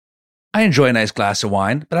I enjoy a nice glass of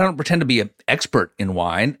wine, but I don't pretend to be an expert in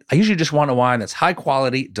wine. I usually just want a wine that's high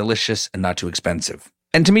quality, delicious, and not too expensive.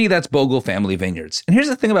 And to me, that's Bogle Family Vineyards. And here's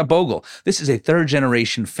the thing about Bogle. This is a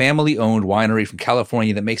third-generation, family-owned winery from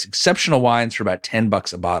California that makes exceptional wines for about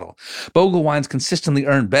 $10 a bottle. Bogle wines consistently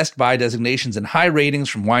earn Best Buy designations and high ratings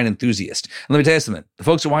from Wine Enthusiast. And let me tell you something. The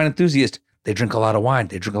folks at Wine Enthusiast, they drink a lot of wine.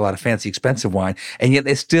 They drink a lot of fancy, expensive wine. And yet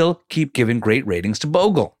they still keep giving great ratings to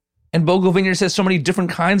Bogle. And Bogle Vineyards has so many different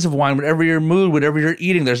kinds of wine. Whatever your mood, whatever you're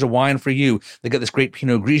eating, there's a wine for you. They got this great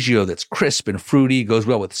Pinot Grigio that's crisp and fruity, goes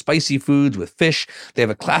well with spicy foods, with fish. They have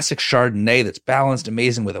a classic Chardonnay that's balanced,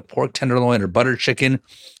 amazing with a pork tenderloin or butter chicken.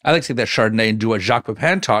 I like to take that Chardonnay and do what Jacques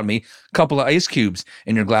Pepin taught me, a couple of ice cubes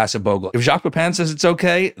in your glass of Bogle. If Jacques Pepin says it's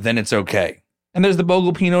okay, then it's okay. And there's the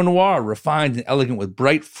Bogle Pinot Noir, refined and elegant with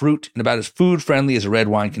bright fruit and about as food-friendly as a red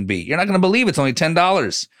wine can be. You're not going to believe it's only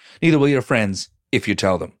 $10. Neither will your friends if you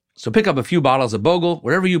tell them. So pick up a few bottles of Bogle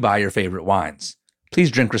wherever you buy your favorite wines.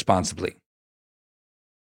 Please drink responsibly.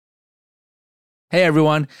 Hey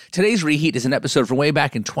everyone, today's Reheat is an episode from way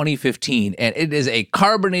back in 2015, and it is a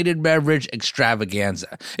carbonated beverage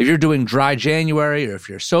extravaganza. If you're doing dry January, or if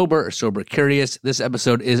you're sober or sober curious, this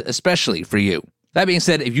episode is especially for you. That being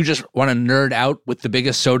said, if you just want to nerd out with the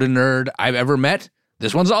biggest soda nerd I've ever met,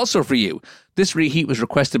 this one's also for you. This Reheat was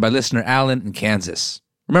requested by listener Alan in Kansas.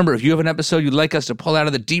 Remember, if you have an episode you'd like us to pull out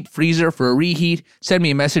of the deep freezer for a reheat, send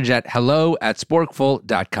me a message at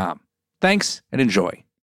hello@sporkful.com. Thanks, and enjoy.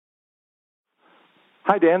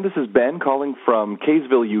 Hi, Dan. This is Ben calling from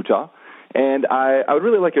Kaysville, Utah, and I would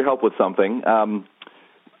really like your help with something. I'm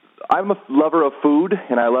a lover of food,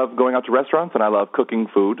 and I love going out to restaurants, and I love cooking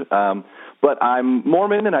food, but I'm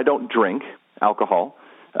Mormon, and I don't drink alcohol,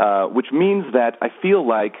 which means that I feel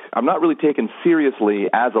like I'm not really taken seriously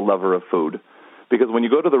as a lover of food. Because when you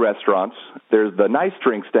go to the restaurants, there's the nice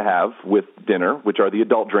drinks to have with dinner, which are the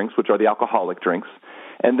adult drinks, which are the alcoholic drinks.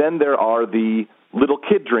 And then there are the little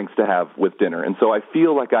kid drinks to have with dinner. And so I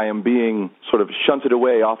feel like I am being sort of shunted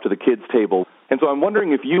away off to the kids' table. And so I'm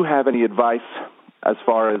wondering if you have any advice as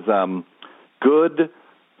far as good,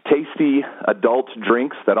 tasty adult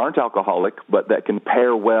drinks that aren't alcoholic, but that can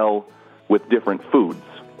pair well with different foods.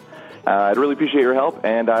 I'd really appreciate your help,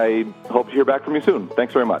 and I hope to hear back from you soon.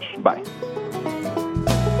 Thanks very much. Bye.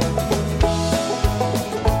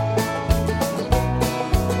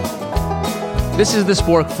 This is The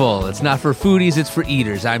Sporkful. It's not for foodies, it's for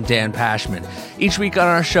eaters. I'm Dan Pashman. Each week on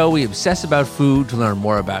our show, we obsess about food to learn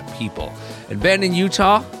more about people. And Ben in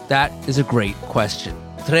Utah, that is a great question.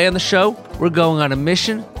 Today on the show, we're going on a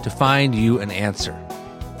mission to find you an answer.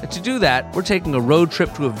 And to do that, we're taking a road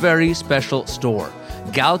trip to a very special store,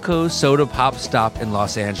 Galco's Soda Pop Stop in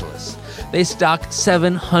Los Angeles. They stock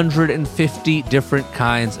 750 different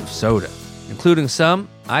kinds of soda, including some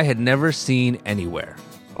I had never seen anywhere.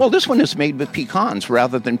 Well, this one is made with pecans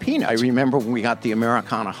rather than peanuts. I remember when we got the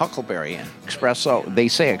Americana Huckleberry and espresso, they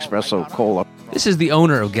say espresso cola. This is the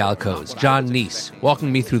owner of Galco's, John Neese,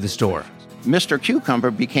 walking me through the store. Mr. Cucumber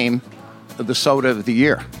became the soda of the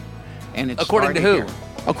year. And it's according to who? Here.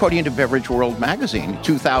 According to Beverage World magazine,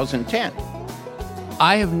 2010.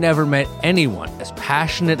 I have never met anyone as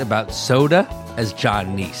passionate about soda as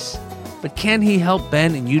John Neese. But can he help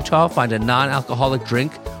Ben in Utah find a non-alcoholic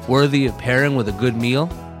drink worthy of pairing with a good meal?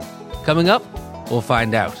 Coming up, we'll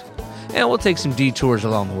find out. And we'll take some detours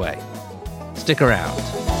along the way. Stick around.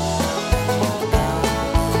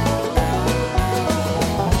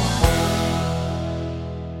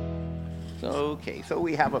 Okay, so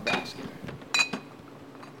we have a basket.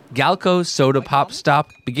 Galco's Soda Pop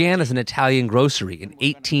Stop began as an Italian grocery in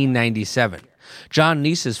 1897. John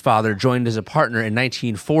Neese's father joined as a partner in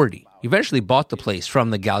 1940. He eventually bought the place from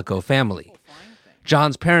the Galco family.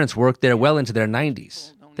 John's parents worked there well into their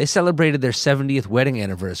 90s. They celebrated their 70th wedding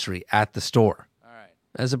anniversary at the store.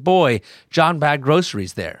 As a boy, John bagged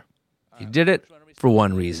groceries there. He did it for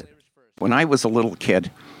one reason. When I was a little kid,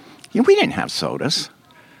 we didn't have sodas.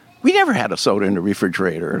 We never had a soda in the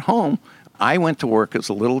refrigerator at home. I went to work as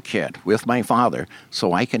a little kid with my father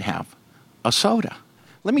so I could have a soda.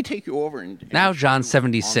 Let me take you over. Now John's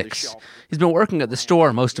 76. He's been working at the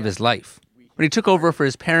store most of his life. When he took over for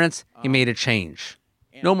his parents, he made a change.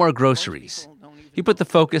 No more groceries. He put the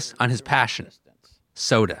focus on his passion,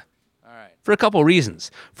 soda. For a couple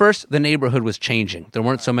reasons. First, the neighborhood was changing. There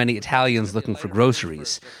weren't so many Italians looking for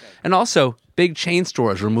groceries. And also, big chain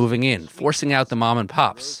stores were moving in, forcing out the mom and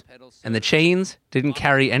pops. And the chains didn't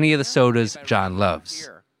carry any of the sodas John loves.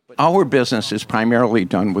 Our business is primarily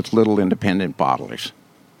done with little independent bottlers.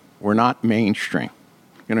 We're not mainstream.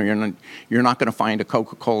 You're not going to find a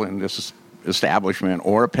Coca-Cola in this establishment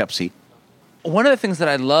or a Pepsi. One of the things that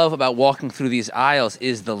I love about walking through these aisles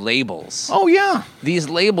is the labels. Oh, yeah. These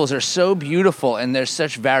labels are so beautiful, and there's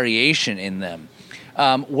such variation in them.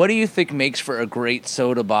 What do you think makes for a great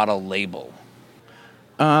soda bottle label?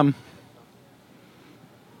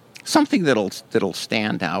 Something that'll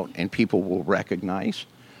stand out and people will recognize.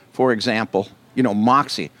 For example,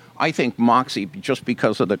 Moxie. I think Moxie, just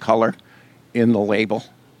because of the color in the label,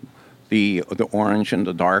 the orange and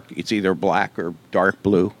the dark, it's either black or dark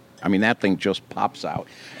blue. I mean, that thing just pops out.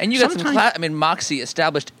 And you got some Moxie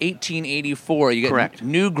established 1884. You got Correct.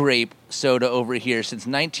 New Grape soda over here since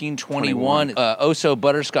 1921. Oso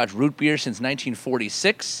Butterscotch Root Beer since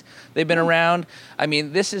 1946. They've been around. I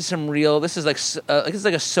mean, this is like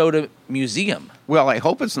a soda museum. Well, I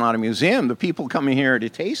hope it's not a museum. The people coming here to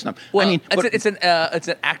taste them. Well, it's an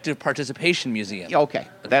active participation museum. Okay,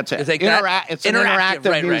 that's it. It's like it's an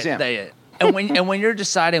interactive museum. Right. And when you're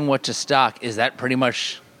deciding what to stock, is that pretty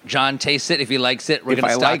much John tastes it? If he likes it, we're going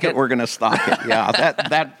to stock it? If I like it, we're going to stock it.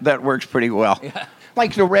 Yeah, that works pretty well. Yeah.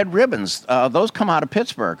 Like the Red Ribbons, those come out of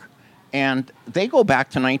Pittsburgh, and they go back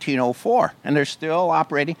to 1904, and they're still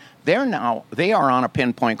operating. They are on a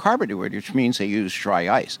pinpoint carbonated, which means they use dry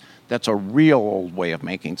ice. That's a real old way of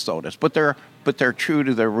making sodas, but they're true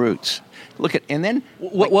to their roots. Look at, and then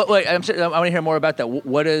wait, I want to hear more about that.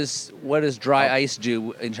 What does dry ice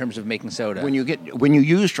do in terms of making soda? When you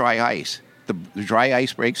use dry ice, the dry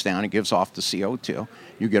ice breaks down and gives off the CO2.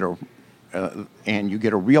 You get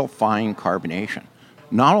a real fine carbonation.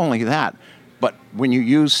 Not only that, but when you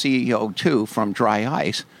use CO2 from dry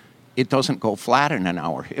ice, it doesn't go flat in an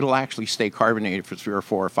hour. It'll actually stay carbonated for 3 or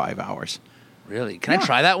 4 or 5 hours. Really? Can I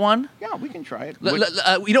try that one? Yeah, we can try it.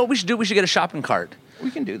 You know what we should do? We should get a shopping cart.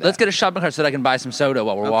 We can do that. Let's get a shopping cart so that I can buy some soda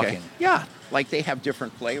while we're walking. Yeah, like they have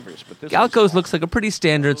different flavors. But Galco's looks like a pretty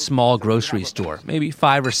standard small grocery store, maybe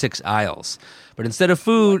 5 or 6 aisles. But instead of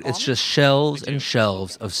food, it's just shelves and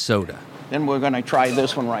shelves of soda. Then we're going to try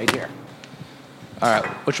this one right here. All right,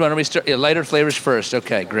 which one are we starting? Lighter flavors first.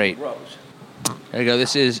 Okay, great. Rose. There you go.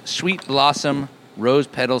 This is Sweet Blossom Rose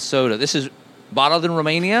Petal Soda. This is bottled in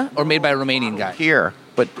Romania or made by a Romanian guy? Here,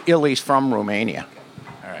 but Illy's from Romania.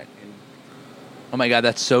 All right. Oh my God,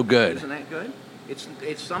 that's so good. Isn't that good?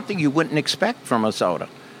 It's something you wouldn't expect from a soda.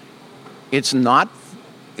 It's not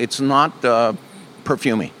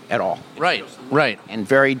perfumey at all. Right. And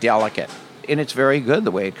very delicate. And it's very good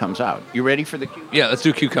the way it comes out. You ready for the cucumber? Yeah, let's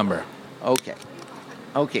do cucumber.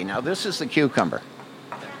 Okay, now this is the cucumber.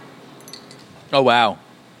 Oh, wow.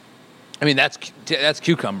 I mean, that's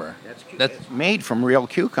cucumber. That's made from real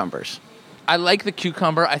cucumbers. I like the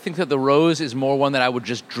cucumber. I think that the rose is more one that I would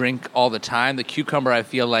just drink all the time. The cucumber, I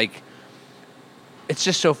feel like, it's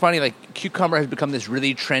just so funny. Like, cucumber has become this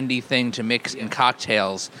really trendy thing to mix in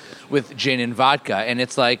cocktails with gin and vodka. And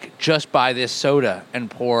it's like, just buy this soda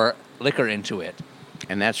and pour liquor into it.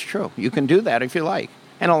 And that's true. You can do that if you like.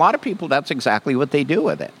 And a lot of people, that's exactly what they do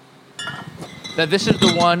with it. Now, this is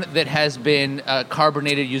the one that has been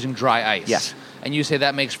carbonated using dry ice. Yes. And you say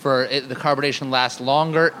that makes for the carbonation lasts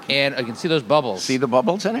longer, and I can see those bubbles. See the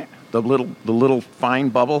bubbles in it? The little fine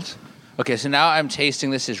bubbles? Okay, so now I'm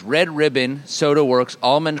tasting. This is Red Ribbon Soda Works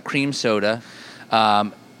Almond Cream Soda.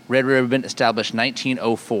 Red Ribbon established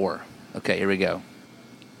 1904. Okay, here we go.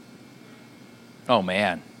 Oh,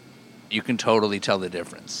 man. You can totally tell the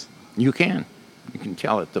difference. You can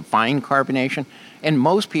tell it. The fine carbonation. And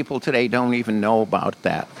most people today don't even know about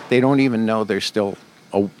that. They don't even know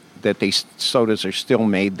sodas are still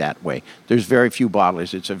made that way. There's very few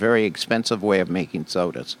bottlers. It's a very expensive way of making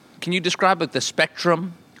sodas. Can you describe the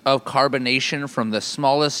spectrum of carbonation from the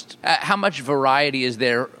smallest? How much variety is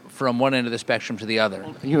there from one end of the spectrum to the other?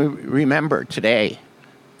 You remember today,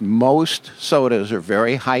 most sodas are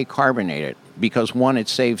very high carbonated because, one, it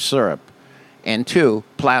saves syrup, and two,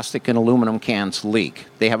 plastic and aluminum cans leak.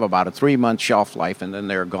 They have about a 3-month shelf life, and then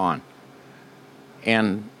they're gone.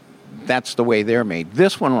 And that's the way they're made.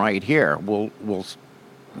 This one right here will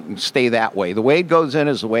stay that way. The way it goes in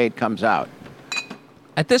is the way it comes out.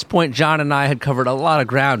 At this point, John and I had covered a lot of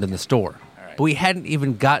ground in the store, but we hadn't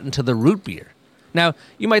even gotten to the root beer. Now,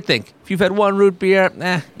 you might think, if you've had one root beer,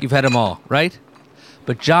 you've had them all, right?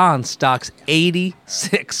 But John stocks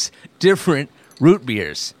 86 different root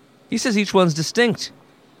beers. He says each one's distinct,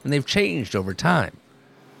 and they've changed over time.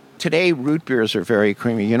 Today, root beers are very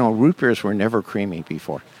creamy. You know, root beers were never creamy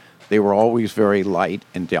before. They were always very light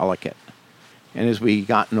and delicate. And as we've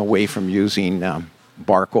gotten away from using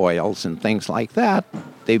bark oils and things like that,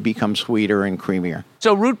 they've become sweeter and creamier.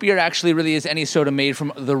 So root beer actually really is any soda made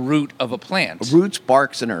from the root of a plant. Roots,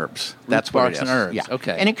 barks, and herbs. That's what it is. Barks and herbs. Yeah.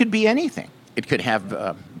 Okay. And it could be anything. It could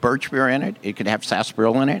have birch beer in it. It could have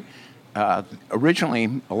sarsaparilla in it.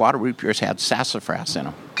 Originally, a lot of root beers had sassafras in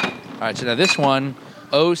them. All right, so now this one,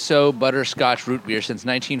 Oh So Butterscotch Root Beer since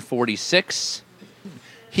 1946.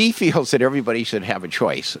 He feels that everybody should have a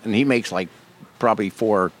choice, and he makes like probably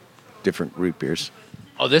 4 different root beers.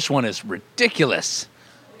 Oh, this one is ridiculous.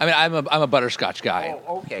 I mean, I'm a butterscotch guy.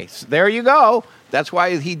 Oh, okay. So there you go. That's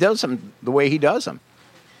why he does them the way he does them.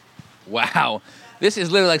 Wow. This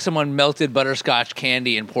is literally like someone melted butterscotch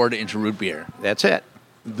candy and poured it into root beer. That's it.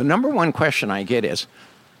 The number one question I get is,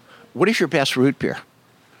 what is your best root beer?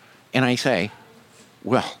 And I say,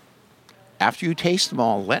 well, after you taste them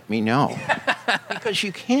all, let me know. Because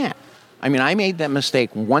you can't. I mean, I made that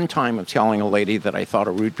mistake one time of telling a lady that I thought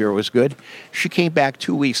a root beer was good. She came back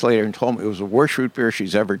 2 weeks later and told me it was the worst root beer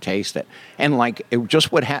she's ever tasted. And like, it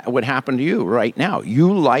just what happened to you right now.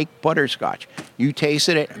 You like butterscotch. You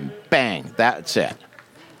tasted it, and bang, that's it.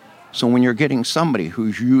 So when you're getting somebody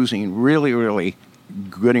who's using really, really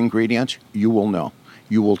good ingredients, you will know.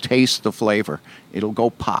 You will taste the flavor. It'll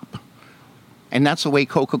go pop. And that's the way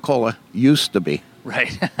Coca-Cola used to be.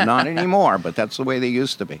 Right. Not anymore, but that's the way they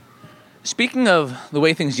used to be. Speaking of the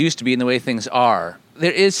way things used to be and the way things are,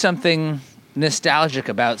 there is something nostalgic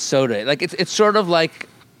about soda. Like it's sort of like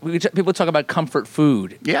people talk about comfort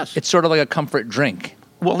food. Yes. It's sort of like a comfort drink.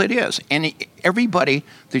 Well, it is. And everybody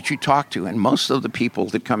that you talk to, and most of the people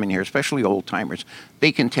that come in here, especially old-timers,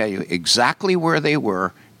 they can tell you exactly where they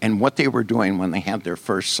were and what they were doing when they had their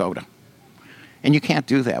first soda. And you can't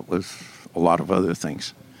do that with a lot of other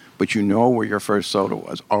things. But you know where your first soda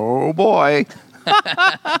was. Oh, boy.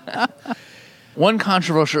 One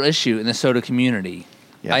controversial issue in the soda community.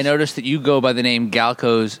 Yes. I noticed that you go by the name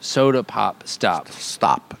Galco's Soda Pop Stop.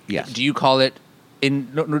 Stop, yes. Do you call it,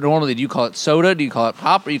 normally do you call it soda, do you call it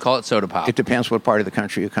pop, or do you call it soda pop? It depends what part of the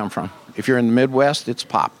country you come from. If you're in the Midwest, it's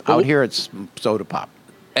pop. Out here, it's soda pop.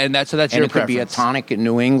 And that's your and it could preference. be a tonic in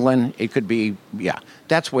New England. It could be, yeah.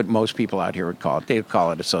 That's what most people out here would call it. They'd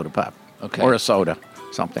call it a soda pop. Okay. Or a soda,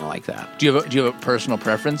 something like that. Do you have a personal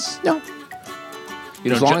preference? No.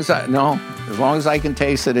 You As long as I can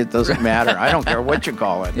taste it, it doesn't matter. I don't care what you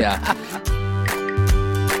call it. Yeah.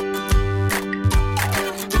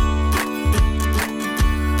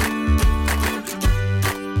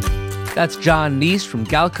 That's John Neese from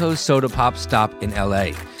Galco's Soda Pop Stop in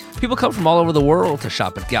L.A. People come from all over the world to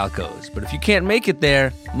shop at Galco's, but if you can't make it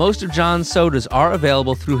there, most of John's sodas are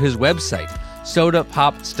available through his website,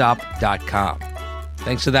 sodapopstop.com.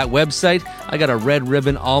 Thanks to that website, I got a Red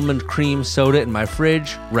Ribbon almond cream soda in my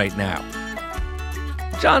fridge right now.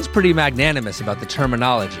 John's pretty magnanimous about the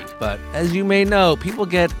terminology, but as you may know, people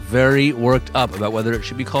get very worked up about whether it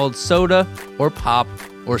should be called soda or pop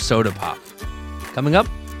or soda pop. Coming up,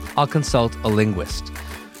 I'll consult a linguist.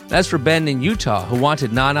 As for Ben in Utah, who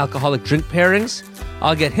wanted non-alcoholic drink pairings,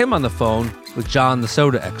 I'll get him on the phone with John the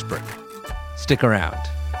soda expert. Stick around.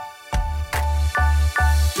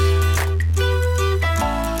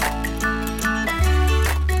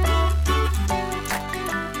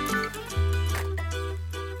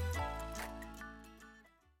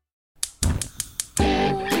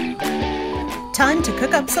 Time to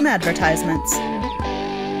cook up some advertisements.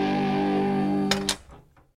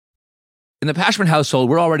 In the Pashman household,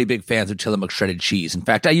 we're already big fans of Tillamook shredded cheese. In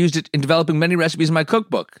fact, I used it in developing many recipes in my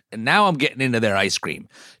cookbook, and now I'm getting into their ice cream.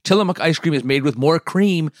 Tillamook ice cream is made with more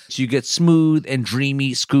cream, so you get smooth and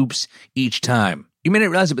dreamy scoops each time. You may not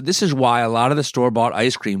realize it, but this is why a lot of the store-bought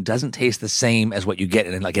ice cream doesn't taste the same as what you get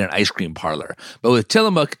in an ice cream parlor. But with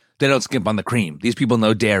Tillamook, they don't skimp on the cream. These people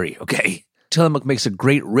know dairy, okay? Tillamook makes a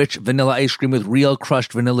great rich vanilla ice cream with real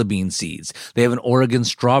crushed vanilla bean seeds. They have an Oregon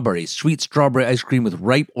strawberry, sweet strawberry ice cream with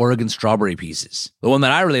ripe Oregon strawberry pieces. The one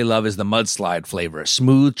that I really love is the mudslide flavor,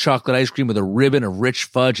 smooth chocolate ice cream with a ribbon of rich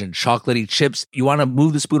fudge and chocolatey chips. You want to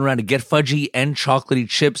move the spoon around to get fudgy and chocolatey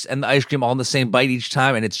chips and the ice cream all in the same bite each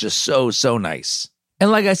time, and it's just so, so nice.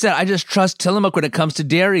 And like I said, I just trust Tillamook when it comes to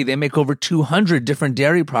dairy. They make over 200 different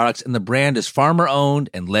dairy products, and the brand is farmer-owned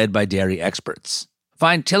and led by dairy experts.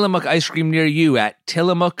 Find Tillamook ice cream near you at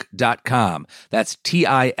tillamook.com. That's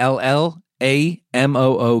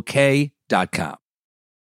TILLAMOOK.com.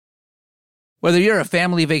 Whether you're a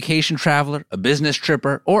family vacation traveler, a business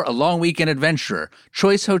tripper, or a long weekend adventurer,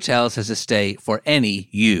 Choice Hotels has a stay for any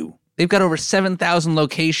you. They've got over 7,000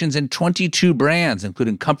 locations and 22 brands,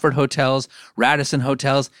 including Comfort Hotels, Radisson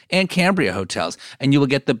Hotels, and Cambria Hotels, and you will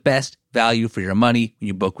get the best value for your money when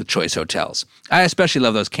you book with Choice Hotels. I especially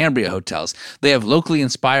love those Cambria hotels. They have locally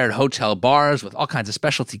inspired hotel bars with all kinds of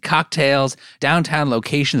specialty cocktails, downtown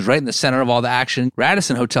locations right in the center of all the action.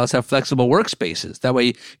 Radisson hotels have flexible workspaces. That way,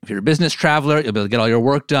 if you're a business traveler, you'll be able to get all your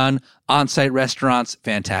work done. On-site restaurants,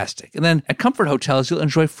 fantastic. And then at Comfort Hotels, you'll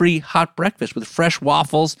enjoy free hot breakfast with fresh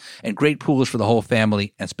waffles and great pools for the whole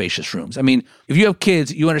family and spacious rooms. I mean, if you have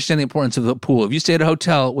kids, you understand the importance of the pool. If you stay at a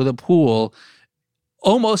hotel with a pool,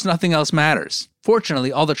 almost nothing else matters.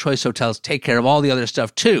 Fortunately, all the Choice Hotels take care of all the other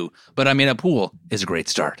stuff too, but I mean, a pool is a great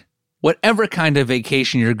start. Whatever kind of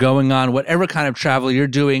vacation you're going on, whatever kind of travel you're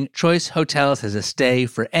doing, Choice Hotels has a stay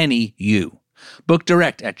for any you. Book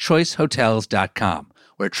direct at choicehotels.com,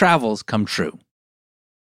 where travels come true.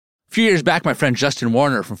 A few years back, my friend Justin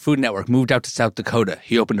Warner from Food Network moved out to South Dakota.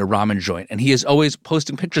 He opened a ramen joint, and he is always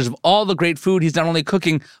posting pictures of all the great food he's not only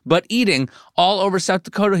cooking, but eating all over South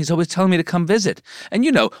Dakota. He's always telling me to come visit. And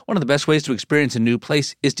you know, one of the best ways to experience a new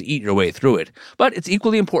place is to eat your way through it. But it's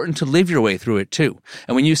equally important to live your way through it, too.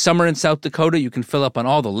 And when you summer in South Dakota, you can fill up on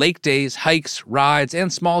all the lake days, hikes, rides,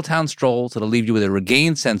 and small-town strolls that'll leave you with a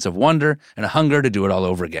regained sense of wonder and a hunger to do it all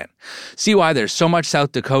over again. See why there's so much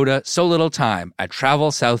South Dakota, so little time at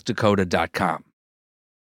TravelSouthDakota.com.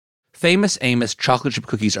 Famous Amos chocolate chip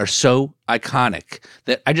cookies are so iconic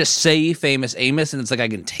that I just say Famous Amos and it's like I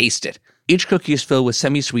can taste it. Each cookie is filled with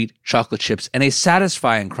semi-sweet chocolate chips and a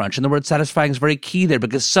satisfying crunch. And the word satisfying is very key there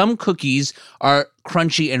because some cookies are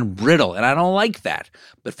crunchy and brittle, and I don't like that.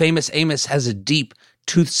 But Famous Amos has a deep,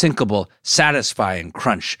 tooth-sinkable, satisfying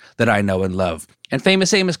crunch that I know and love. And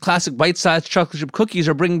Famous Amos classic bite-sized chocolate chip cookies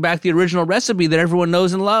are bringing back the original recipe that everyone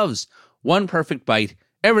knows and loves. One perfect bite,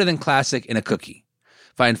 everything classic in a cookie.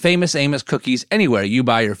 Find Famous Amos cookies anywhere you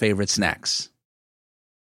buy your favorite snacks.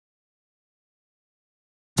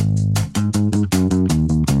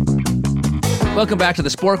 Welcome back to The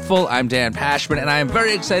Sporkful. I'm Dan Pashman, and I am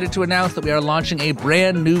very excited to announce that we are launching a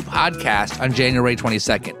brand new podcast on January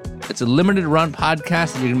 22nd. It's a limited-run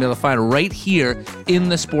podcast that you're going to be able to find right here in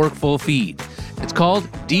the Sporkful feed. It's called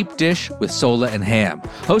Deep Dish with Sola and Ham,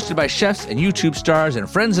 hosted by chefs and YouTube stars and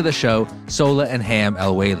friends of the show, Sola and Ham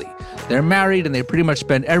El-Whaley. They're married, and they pretty much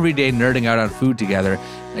spend every day nerding out on food together,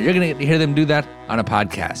 and you're going to get to hear them do that on a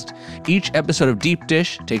podcast. Each episode of Deep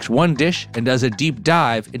Dish takes one dish and does a deep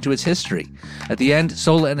dive into its history. At the end,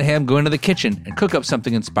 Sola and Ham go into the kitchen and cook up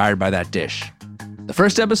something inspired by that dish. The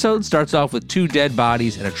first episode starts off with 2 dead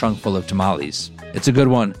bodies and a trunk full of tamales. It's a good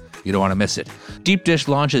one. You don't want to miss it. Deep Dish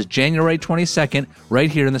launches January 22nd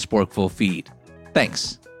right here in the Sporkful feed.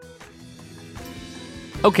 Thanks.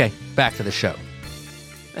 Okay, back to the show.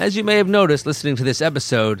 As you may have noticed listening to this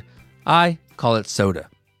episode, I call it soda.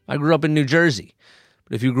 I grew up in New Jersey.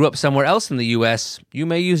 But if you grew up somewhere else in the U.S., you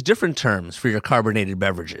may use different terms for your carbonated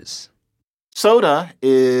beverages. Soda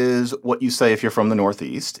is what you say if you're from the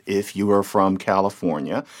Northeast, if you are from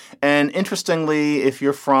California. And interestingly, if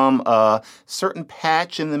you're from a certain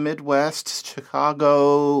patch in the Midwest,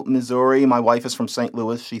 Chicago, Missouri, my wife is from St.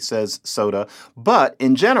 Louis, she says soda. But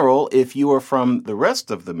in general, if you are from the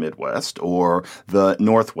rest of the Midwest or the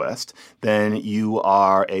Northwest, then you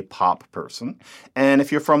are a pop person. And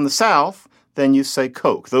if you're from the South, then you say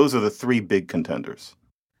Coke. Those are the 3 big contenders.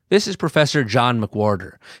 This is Professor John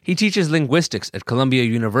McWhorter. He teaches linguistics at Columbia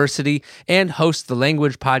University and hosts the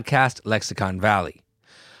language podcast Lexicon Valley.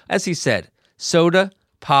 As he said, soda,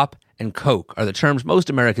 pop, and Coke are the terms most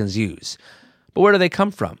Americans use. But where do they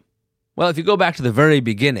come from? Well, if you go back to the very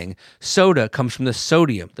beginning, soda comes from the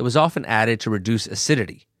sodium that was often added to reduce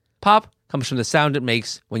acidity. Pop comes from the sound it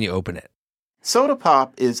makes when you open it. Soda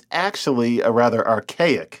pop is actually a rather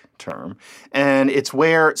archaic term, and it's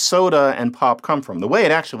where soda and pop come from. The way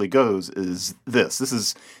it actually goes is this. This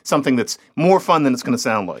is something that's more fun than it's going to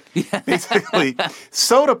sound like. Basically,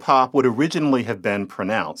 soda pop would originally have been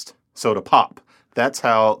pronounced soda pop. That's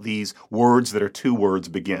how these words that are 2 words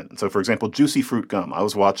begin. So, for example, juicy fruit gum. I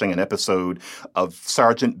was watching an episode of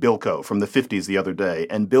Sergeant Bilko from the 50s the other day,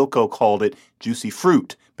 and Bilko called it juicy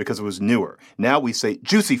fruit because it was newer. Now we say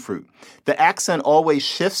juicy fruit. The accent always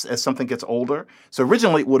shifts as something gets older. So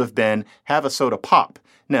originally it would have been have a soda pop.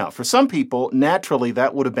 Now, for some people, naturally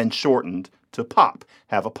that would have been shortened to pop,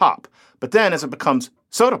 have a pop. But then as it becomes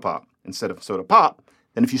soda pop instead of soda pop,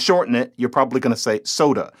 then if you shorten it, you're probably going to say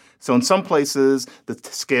soda. So in some places, the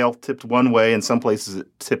scale tipped one way, in some places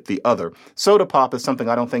it tipped the other. Soda pop is something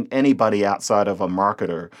I don't think anybody outside of a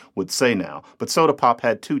marketer would say now. But soda pop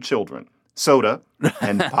had 2 children, soda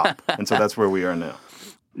and pop. And so that's where we are now.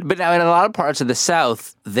 But now in a lot of parts of the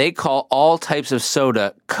South, they call all types of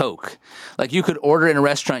soda Coke. Like you could order in a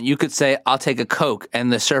restaurant, you could say, I'll take a Coke.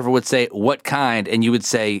 And the server would say, what kind? And you would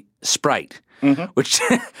say, Sprite.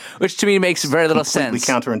 which to me makes very little Completely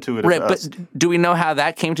sense. counterintuitive Right, to us. but do we know how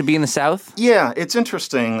that came to be in the South? Yeah, it's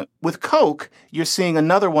interesting. With Coke, you're seeing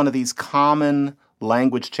another one of these common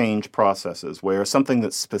language change processes where something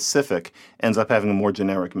that's specific ends up having a more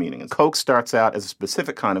generic meaning. And Coke starts out as a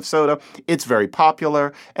specific kind of soda. It's very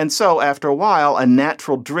popular. And so after a while, a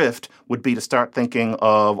natural drift would be to start thinking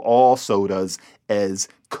of all sodas as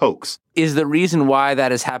Cokes. Is the reason why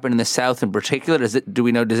that has happened in the South in particular, does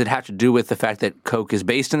it have to do with the fact that Coke is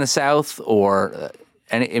based in the South, or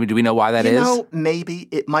do we know why that is? Maybe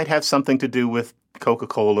it might have something to do with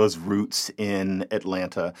Coca-Cola's roots in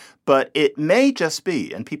Atlanta, but it may just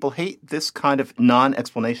be, and people hate this kind of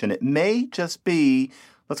non-explanation, it may just be,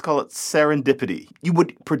 let's call it serendipity. You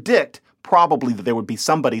would predict probably that there would be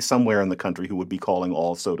somebody somewhere in the country who would be calling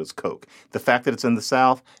all sodas Coke. The fact that it's in the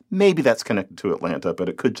South, maybe that's connected to Atlanta, but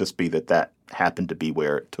it could just be that happened to be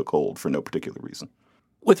where it took hold for no particular reason.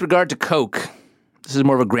 With regard to Coke, this is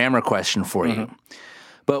more of a grammar question for you.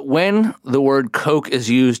 But when the word Coke is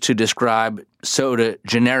used to describe soda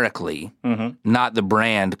generically, not the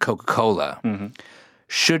brand Coca-Cola,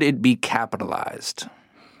 should it be capitalized?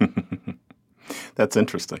 That's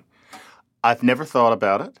interesting. I've never thought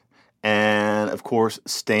about it. And, of course,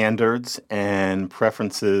 standards and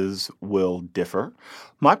preferences will differ.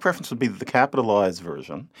 My preference would be that the capitalized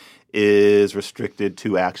version is restricted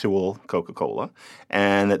to actual Coca-Cola,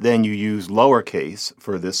 and that then you use lowercase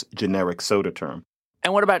for this generic soda term.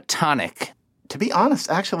 And what about tonic? To be honest,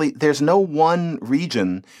 actually, there's no one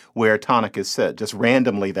region where tonic is said. Just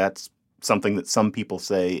randomly, that's something that some people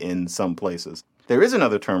say in some places. There is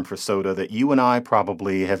another term for soda that you and I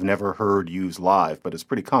probably have never heard used live, but it's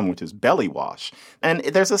pretty common, which is belly wash. And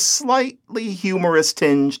there's a slightly humorous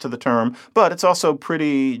tinge to the term, but it's also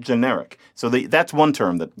pretty generic. So that's one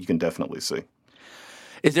term that you can definitely see.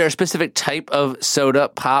 Is there a specific type of soda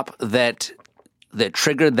pop that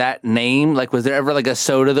triggered that name? Like, was there ever like a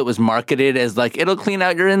soda that was marketed as like, it'll clean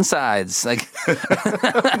out your insides? Like,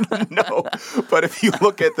 No, but if you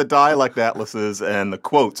look at the dialect atlases and the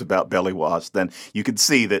quotes about belly wash, then you can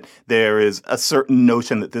see that there is a certain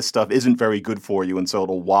notion that this stuff isn't very good for you, and so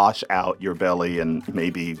it'll wash out your belly and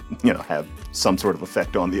maybe, have some sort of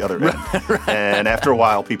effect on the other end. Right. And after a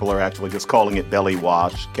while, people are actually just calling it belly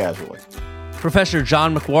wash casually. Professor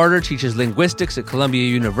John McWhorter teaches linguistics at Columbia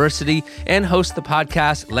University and hosts the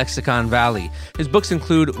podcast Lexicon Valley. His books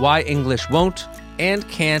include Why English Won't and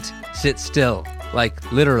Can't Sit Still,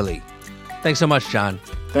 like literally. Thanks so much, John.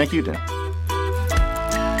 Thank you, Dan.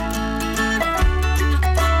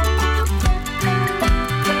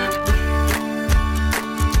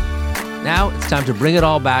 Now it's time to bring it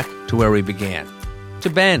all back to where we began.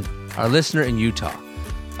 To Ben, our listener in Utah.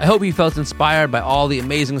 I hope he felt inspired by all the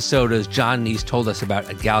amazing sodas John Neese told us about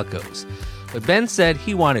at Galco's. But Ben said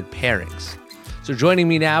he wanted pairings. So joining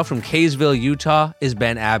me now from Kaysville, Utah, is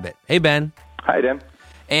Ben Abbott. Hey, Ben. Hi, Dan.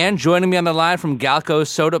 and joining me on the line from Galco's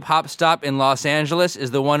Soda Pop Stop in Los Angeles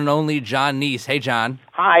is the one and only John Neese. Hey, John.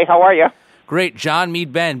 Hi, how are you? Great. John,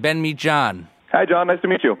 meet Ben. Ben, meet John. Hi, John. Nice to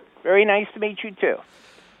meet you. Very nice to meet you, too.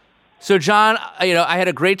 So, John, I had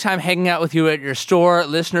a great time hanging out with you at your store.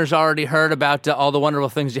 Listeners already heard about all the wonderful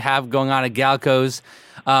things you have going on at Galco's.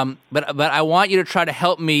 But I want you to try to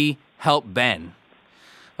help me help Ben.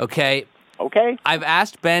 Okay? Okay. I've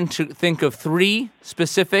asked Ben to think of 3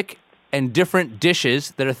 specific and different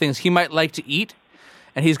dishes that are things he might like to eat,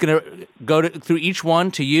 and he's going to go through each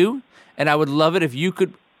one to you, and I would love it if you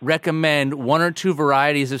could recommend 1 or 2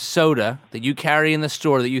 varieties of soda that you carry in the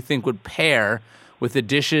store that you think would pair with the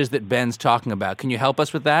dishes that Ben's talking about. Can you help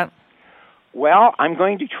us with that? Well, I'm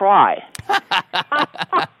going to try.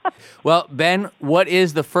 Well, Ben, what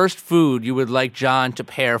is the first food you would like John to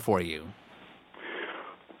pair for you?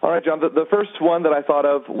 All right, John. The first one that I thought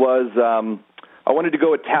of was I wanted to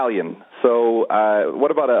go Italian. So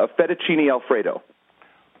what about a fettuccine Alfredo?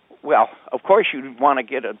 Well, of course, you'd want to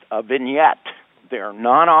get a vignette. They're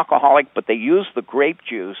non-alcoholic, but they use the grape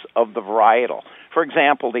juice of the varietal. For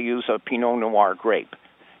example, they use a Pinot Noir grape,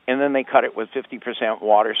 and then they cut it with 50%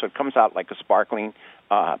 water, so it comes out like a sparkling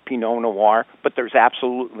Pinot Noir, but there's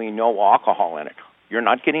absolutely no alcohol in it. You're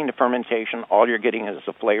not getting the fermentation. All you're getting is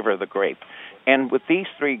the flavor of the grape. And with these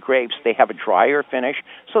 3 grapes, they have a drier finish,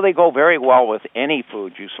 so they go very well with any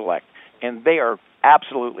food you select. And they are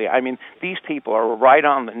absolutely, I mean, these people are right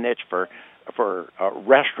on the niche for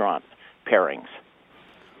restaurant pairings.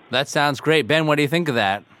 That sounds great. Ben, what do you think of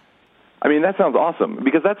that? I mean, that sounds awesome,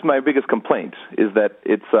 because that's my biggest complaint, is that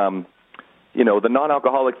it's, the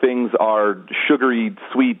non-alcoholic things are sugary,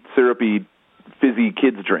 sweet, syrupy, fizzy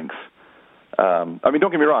kids' drinks. I mean,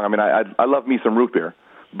 don't get me wrong. I mean, I love me some root beer,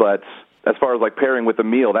 but as far as like pairing with a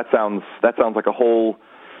meal, that sounds like a whole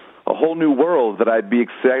new world that I'd be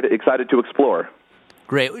excited to explore.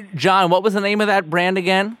 Great. John, what was the name of that brand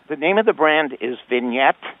again? The name of the brand is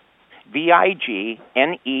Vignette, Vignette,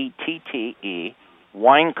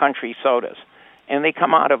 Wine Country Sodas. And they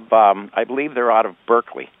come out of, I believe they're out of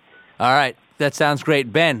Berkeley. All right. That sounds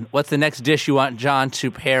great. Ben, what's the next dish you want John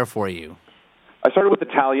to pair for you? I started with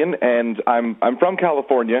Italian, and I'm from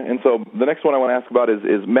California, and so the next one I want to ask about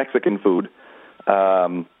is Mexican food.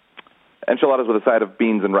 Enchiladas with a side of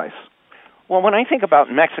beans and rice. Well, when I think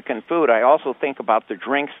about Mexican food, I also think about the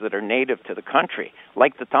drinks that are native to the country,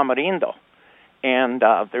 like the tamarindo. And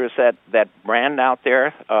there's that brand out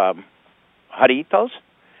there, Jarritos,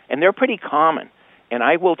 and they're pretty common. And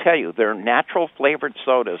I will tell you, they're natural flavored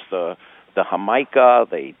sodas. The Jamaica,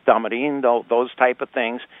 the tamarindo, those type of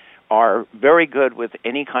things are very good with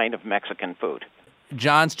any kind of Mexican food.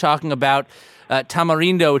 John's talking about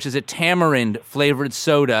tamarindo, which is a tamarind-flavored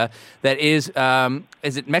soda that is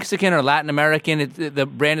it Mexican or Latin American? The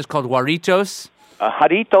brand is called Jarritos.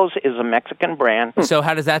 Jarritos is a Mexican brand. So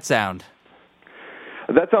how does that sound?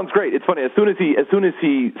 That sounds great. It's funny. As soon as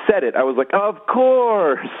he said it, I was like, of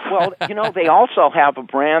course. Well, they also have a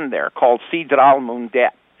brand there called Sidral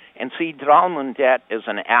Mundet. And Sidral Mundet is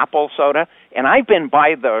an apple soda. And I've been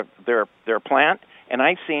by their plant, and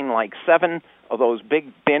I've seen like 7 of those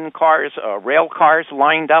big bin cars, rail cars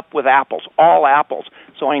lined up with apples, all apples.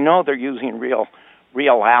 So I know they're using real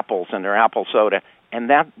apples in their apple soda. And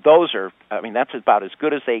that's about as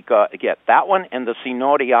good as they get. That one and the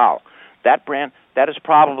Señorial. That brand, that is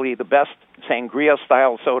probably the best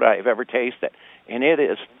sangria-style soda I've ever tasted, and it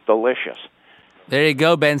is delicious. There you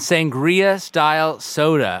go, Ben. Sangria-style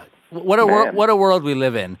soda. What a world we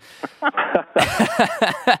live in. All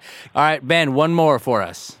right, Ben, one more for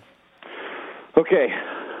us. Okay.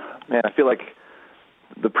 Man, I feel like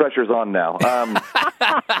the pressure's on now.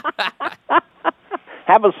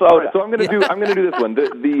 Have a soda. Right, so I'm going to do this one.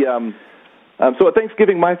 So at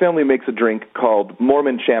Thanksgiving, my family makes a drink called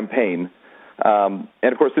Mormon champagne. And,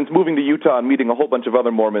 of course, since moving to Utah and meeting a whole bunch of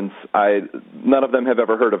other Mormons, none of them have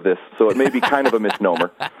ever heard of this, so it may be kind of a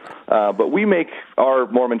misnomer. But we make our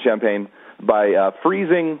Mormon champagne by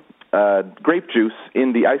freezing grape juice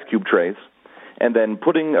in the ice cube trays and then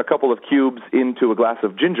putting a couple of cubes into a glass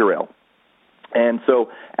of ginger ale. And so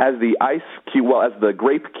as the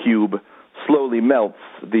grape cube slowly melts,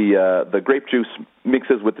 the grape juice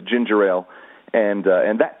mixes with the ginger ale, and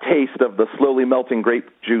that taste of the slowly melting grape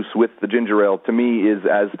juice with the ginger ale, to me, is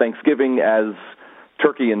as Thanksgiving as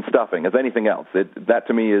turkey and stuffing, as anything else. That,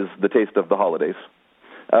 to me, is the taste of the holidays.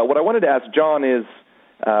 What I wanted to ask John is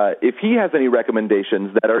if he has any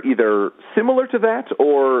recommendations that are either similar to that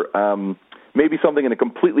or maybe something in a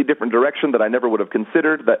completely different direction that I never would have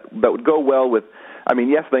considered that would go well with,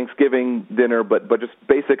 yes, Thanksgiving dinner, but just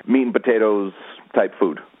basic meat and potatoes type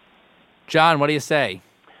food. John, what do you say?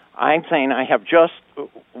 I'm saying I have just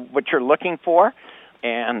what you're looking for,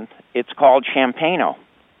 and it's called champagne-o.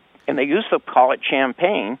 And they used to call it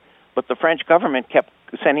champagne, but the French government kept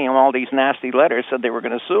sending them all these nasty letters, said they were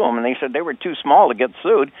going to sue them, and they said they were too small to get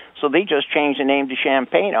sued, so they just changed the name to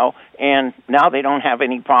champagne-o, and now they don't have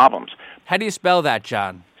any problems. How do you spell that,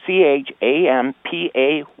 John? Champayno.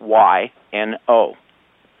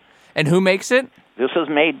 And who makes it? This is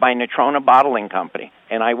made by Natrona Bottling Company,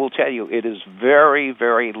 and I will tell you, it is very,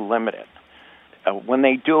 very limited. When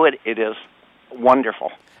they do it, it is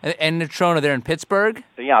wonderful. And Natrona, they're in Pittsburgh?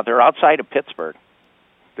 Yeah, they're outside of Pittsburgh.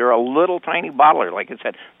 They're a little tiny bottler, like I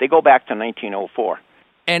said. They go back to 1904.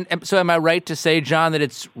 And so am I right to say, John, that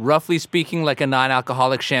it's roughly speaking like a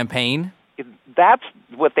non-alcoholic champagne? That's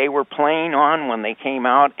what they were playing on when they came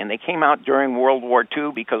out, and they came out during World War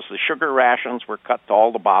II because the sugar rations were cut to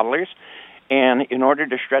all the bottlers. And in order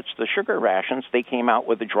to stretch the sugar rations, they came out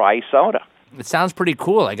with a dry soda. It sounds pretty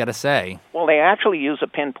cool, I got to say. Well, they actually use a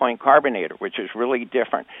pinpoint carbonator, which is really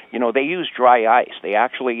different. They use dry ice. They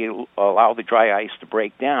actually allow the dry ice to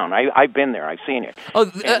break down. I've been there. I've seen it.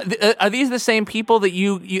 Oh, are these the same people that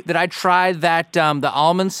that I tried that the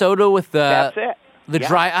almond soda with That's it. The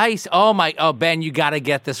dry ice? Oh, Ben, you got to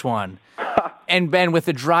get this one. And Ben, with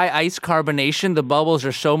the dry ice carbonation, the bubbles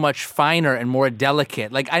are so much finer and more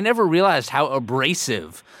delicate. Like, I never realized how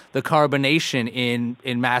abrasive the carbonation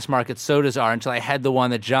in mass market sodas are until I had the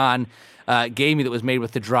one that John gave me that was made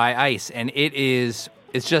with the dry ice. And it's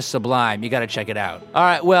just sublime. You got to check it out. All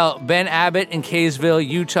right, well, Ben Abbott in Kaysville,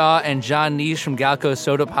 Utah, and John Niche from Galco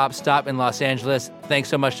Soda Pop Stop in Los Angeles. Thanks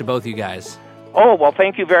so much to both you guys. Oh, well,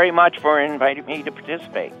 thank you very much for inviting me to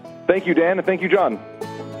participate. Thank you, Dan, and thank you, John.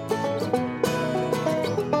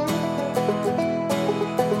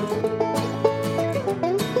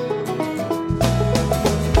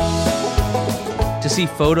 see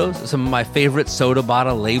photos of some of my favorite soda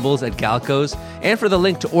bottle labels at Galco's, and for the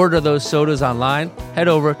link to order those sodas online, head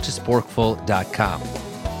over to sporkful.com.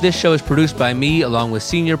 This show is produced by me, along with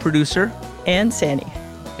senior producer And Sandy.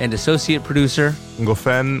 and associate producer.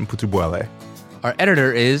 Ngofen Putubuele. Our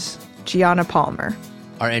editor is, Gianna Palmer.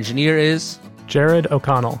 our engineer is, Jared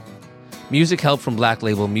O'Connell. music help from Black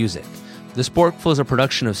Label Music. The Sporkful is a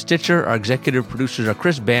production of Stitcher. Our executive producers are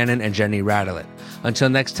Chris Bannon and Jenny Radelet. Until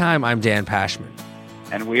next time, I'm Dan Pashman.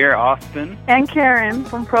 And we're Austin. And Karen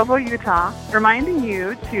from Provo, Utah, reminding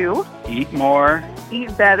you to Eat more.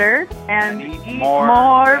 eat better and eat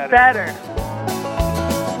more better.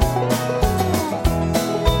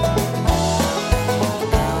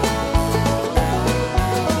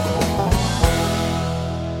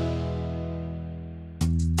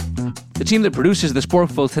 The team that produces The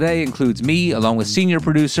Sporkful today includes me, along with senior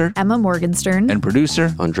producer Emma Morgenstern. and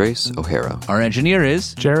producer Andres O'Hara. Our engineer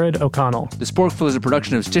is Jared O'Connell. The Sporkful is a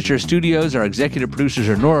production of Stitcher Studios. Our executive producers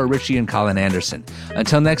are Nora Ritchie and Colin Anderson.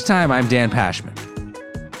 Until next time, I'm Dan Pashman.